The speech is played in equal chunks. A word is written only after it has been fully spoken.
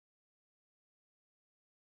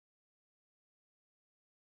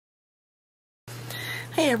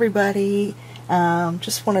Hey everybody,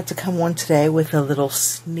 just wanted to come on today with a little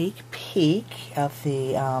sneak peek of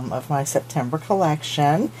the of my September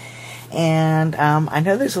collection. And I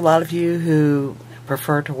know there's a lot of you who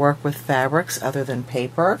prefer to work with fabrics other than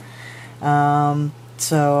paper,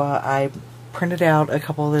 so I printed out a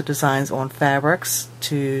couple of the designs on fabrics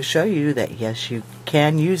to show you that yes, you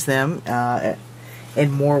can use them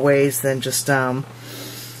in more ways than just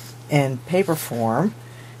in paper form.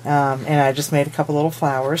 And I just made a couple little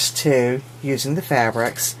flowers too, using the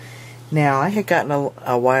fabrics. Now, I had gotten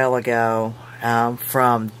a while ago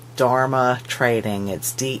from Dharma Trading.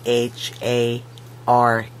 It's DHARMA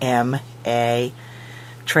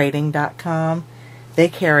trading.com. They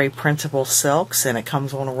carry printable silks, and it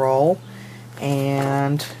comes on a roll.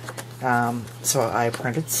 And so I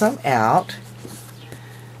printed some out.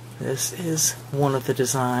 This is one of the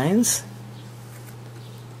designs.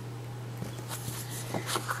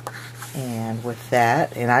 And with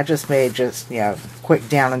that, and I just made quick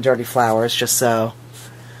down and dirty flowers just so,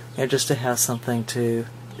 just to have something to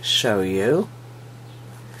show you.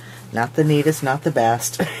 Not the neatest, not the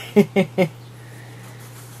best. And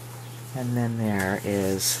then there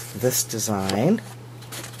is this design.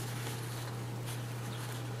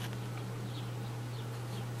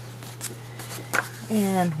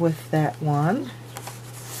 And with that one,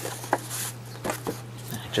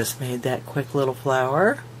 I just made that quick little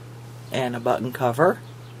flower and a button cover.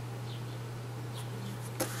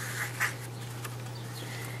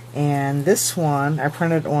 And this one I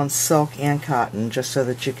printed on silk and cotton just so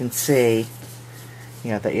that you can see,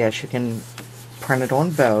 that yes, you can print it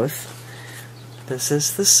on both. This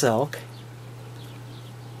is the silk.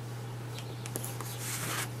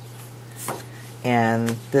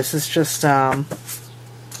 And this is just a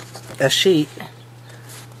sheet.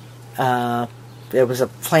 It was a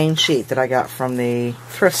plain sheet that I got from the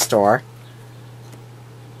thrift store.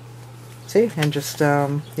 See, and just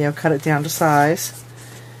cut it down to size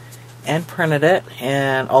and printed it.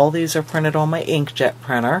 And all these are printed on my inkjet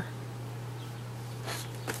printer.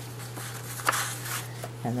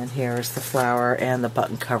 And then here is the flower and the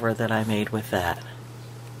button cover that I made with that.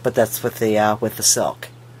 But that's with the silk.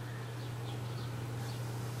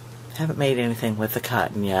 Haven't made anything with the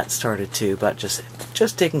cotton yet. Started to, but just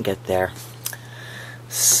didn't get there.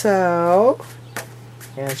 So,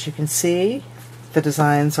 as you can see, the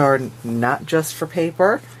designs are not just for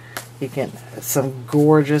paper. You get some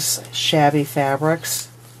gorgeous shabby fabrics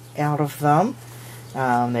out of them.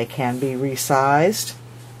 They can be resized.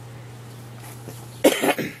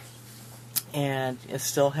 And you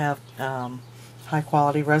still have high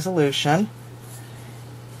quality resolution.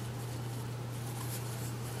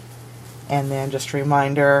 And then just a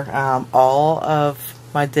reminder, all of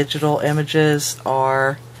my digital images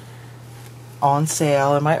are on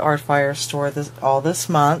sale in my Artfire store all this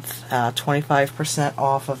month. 25%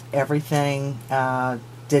 off of everything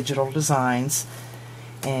digital designs.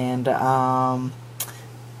 And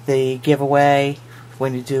the giveaway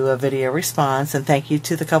when you do a video response. And thank you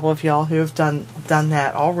to the couple of y'all who have done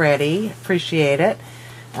that already. Appreciate it.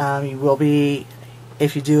 You will be,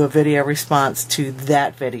 if you do a video response to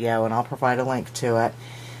that video, and I'll provide a link to it,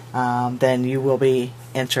 then you will be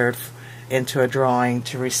entered into a drawing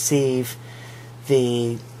to receive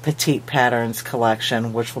the Petite Patterns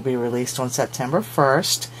collection, which will be released on September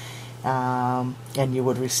 1st. And you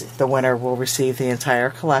would the winner will receive the entire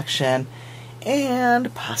collection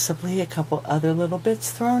and possibly a couple other little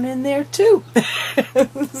bits thrown in there too.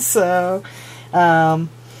 So,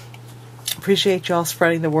 appreciate y'all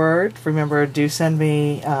spreading the word. Remember, do send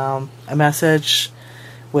me a message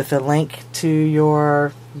with a link to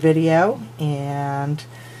your video, and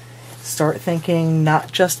start thinking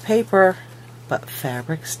not just paper, but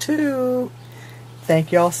fabrics too.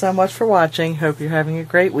 Thank you all so much for watching. Hope you're having a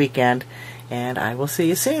great weekend, and I will see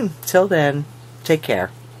you soon. Till then, take care.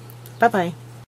 Bye-bye.